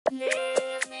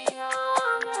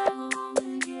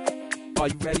Are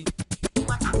you ready?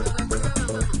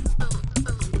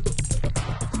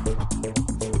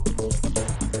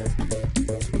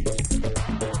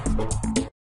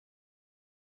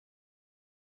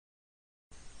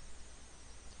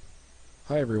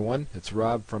 Hi everyone, it's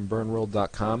Rob from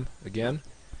burnworld.com again,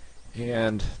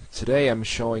 and today I'm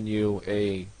showing you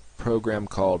a program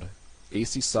called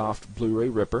Aiseesoft Blu Ray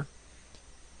Ripper,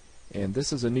 and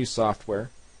this is a new software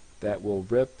that will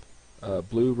rip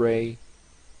Blu-ray,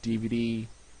 DVD,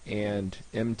 and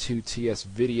M2TS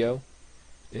video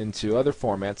into other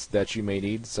formats that you may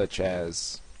need, such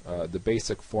as the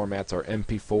basic formats are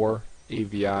MP4,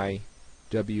 AVI,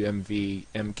 WMV,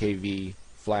 MKV,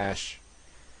 Flash,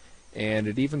 and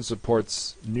it even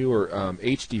supports newer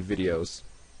HD videos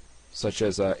such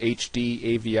as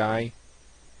HD AVI,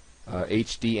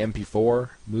 HD MP4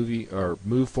 movie or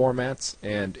MOV formats,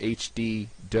 and HD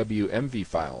WMV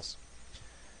files.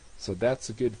 So that's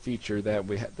a good feature that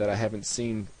that I haven't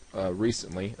seen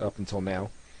recently up until now.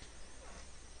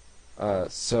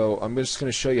 So I'm just going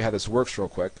to show you how this works real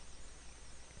quick.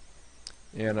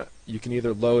 And you can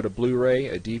either load a Blu-ray,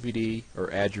 a DVD,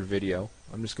 or add your video.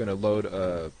 I'm just going to load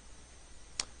a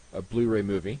Blu-ray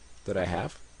movie that I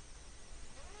have,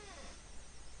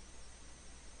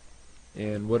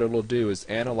 and what it'll do is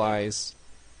analyze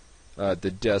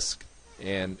the disc,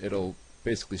 and it'll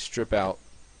basically strip out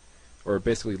or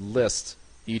basically list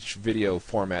each video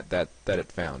format that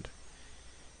it found.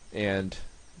 And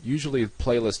usually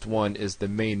playlist 1 is the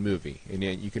main movie, and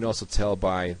you can also tell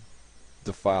by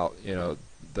the file, you know,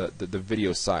 the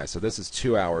video size. So this is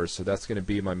 2 hours, so that's going to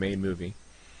be my main movie,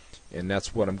 and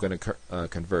that's what I'm going to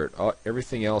convert.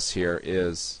 Everything else here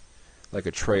is like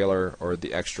a trailer or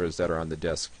the extras that are on the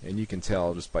disc, and you can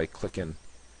tell just by clicking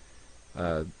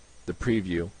the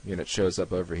preview, and it shows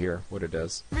up over here what it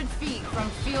is. 100 feet from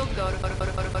field goal.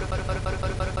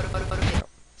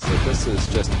 So this is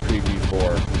just a preview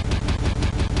for.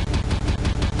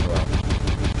 Well,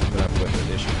 I'm not putting an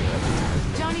issue here.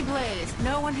 Johnny Blaze,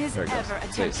 no one has There it ever goes.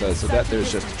 attempted So that there's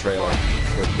such a just a trailer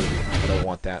for the movie. I don't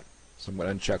want that, so I'm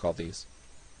going to uncheck all these,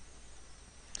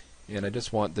 and I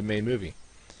just want the main movie.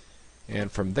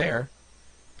 And from there,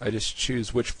 I just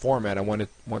choose which format I want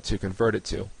to convert it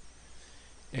to.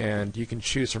 And you can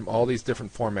choose from all these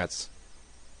different formats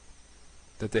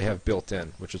that they have built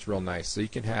in, which is real nice. So you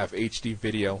can have HD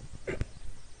video.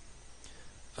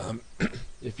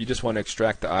 If you just want to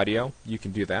extract the audio, you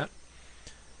can do that.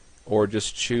 Or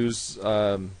just choose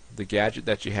the gadget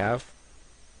that you have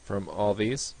from all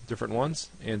these different ones,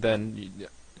 and then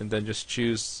just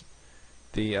choose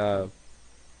the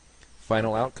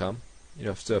final outcome. You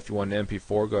know, so if you want an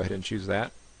MP4, go ahead and choose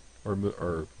that, or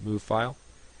move file.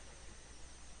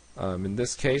 In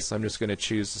this case, I'm just going to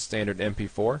choose the standard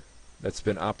MP4 that's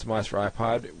been optimized for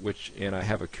iPod, and I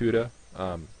have a CUDA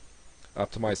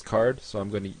optimized card, so I'm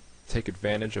going to take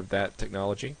advantage of that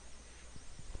technology,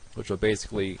 which will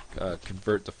basically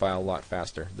convert the file a lot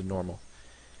faster than normal.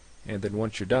 And then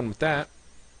once you're done with that,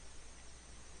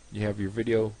 you have your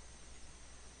video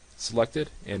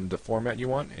selected in the format you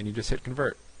want, and you just hit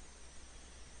convert.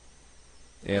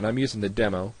 And I'm using the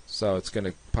demo, so it's going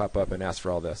to pop up and ask for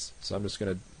all this. So I'm just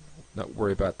going to not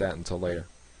worry about that until later.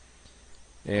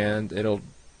 And it'll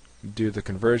do the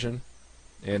conversion,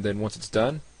 and then once it's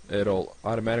done, it'll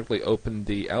automatically open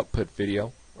the output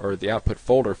video or the output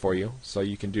folder for you, so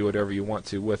you can do whatever you want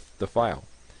to with the file.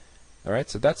 Alright,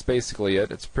 so that's basically it.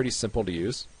 It's pretty simple to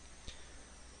use.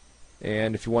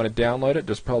 And if you want to download it,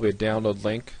 there's probably a download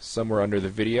link somewhere under the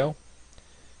video.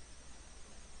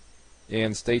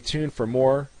 And stay tuned for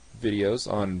more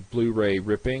videos on Blu-ray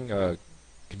ripping,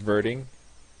 converting,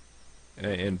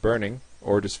 and burning,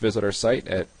 or just visit our site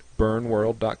at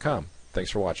burnworld.com. Thanks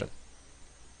for watching.